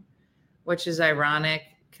conversation, which is ironic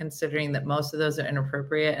considering that most of those are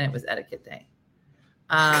inappropriate and it was etiquette day.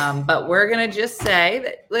 But we're going to just say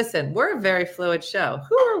that, listen, we're a very fluid show.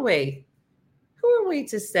 Who are we? Who are we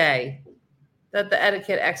to say that the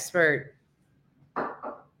etiquette expert,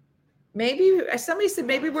 maybe somebody said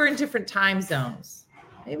maybe we're in different time zones.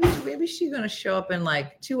 Maybe she's going to show up in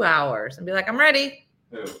like 2 hours and be like, I'm ready.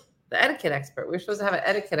 Who? The etiquette expert. We were supposed to have an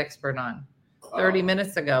etiquette expert on 30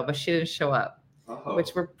 minutes ago, but she didn't show up,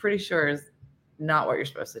 which we're pretty sure is not what you're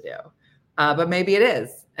supposed to do. But maybe it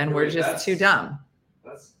is, and we're just too dumb.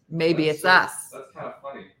 Maybe it's us. That's kind of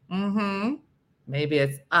funny. Mm-hmm. Maybe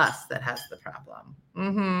it's us that has the problem.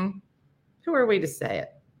 Mm-hmm. Who are we to say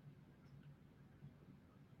it?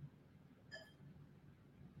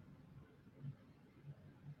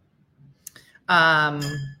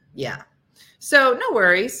 Yeah. So no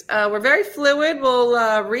worries. We're very fluid. We'll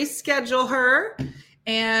reschedule her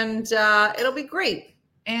and it'll be great.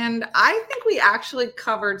 And I think we actually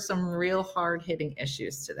covered some real hard-hitting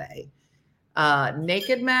issues today.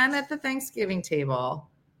 Naked men at the Thanksgiving table.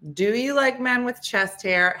 Do you like men with chest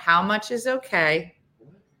hair? How much is okay?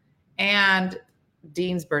 And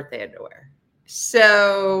Dean's birthday underwear.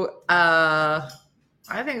 So I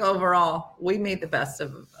think overall we made the best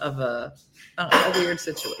of a weird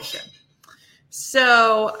situation.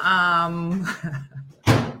 So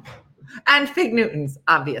and Fig Newtons,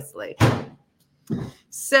 obviously.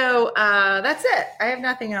 So that's it. I have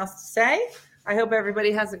nothing else to say. I hope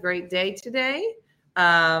everybody has a great day today.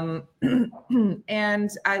 And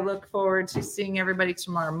I look forward to seeing everybody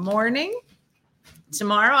tomorrow morning.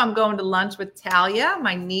 Tomorrow I'm going to lunch with Talia,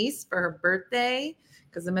 my niece, for her birthday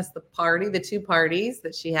because I missed the party, the 2 parties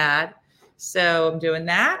that she had. So I'm doing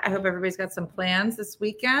that. I hope everybody's got some plans this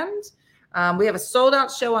weekend. We have a sold out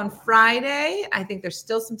show on Friday. I think there's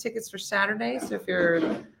still some tickets for Saturday. So if you're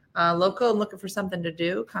local and looking for something to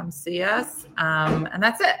do, come see us. And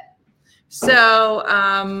that's it. So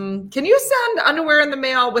can you send underwear in the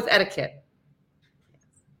mail with etiquette?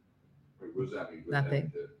 What does that mean?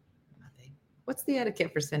 Nothing. Nothing. What's the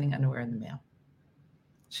etiquette for sending underwear in the mail?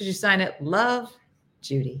 Should you sign it? Love,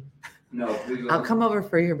 Judy. No, please. I'll come over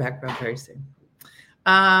for your background very soon.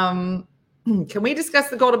 Can we discuss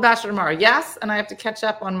the Golden Bachelor tomorrow? Yes, and I have to catch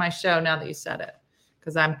up on my show now that you said it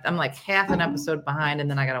because I'm like half an episode behind, and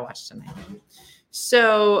then I got to watch tonight.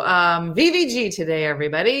 So VVG today,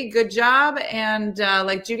 everybody. Good job, and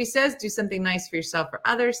like Judy says, do something nice for yourself or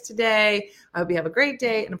others today. I hope you have a great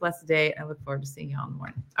day and a blessed day. I look forward to seeing you all in the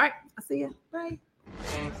morning. All right, I'll see you. Bye.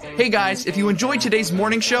 Hey guys, if you enjoyed today's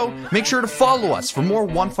morning show, make sure to follow us for more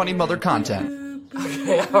One Funny Mother content.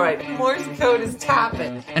 Okay, all right. Morse code is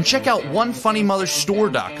tapping. And check out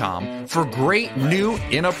OneFunnyMotherStore.com for great new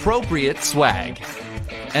inappropriate swag.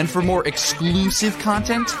 And for more exclusive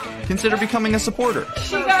content, consider becoming a supporter.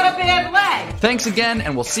 She got a bad leg. Thanks again,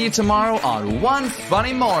 and we'll see you tomorrow on One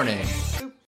Funny Morning.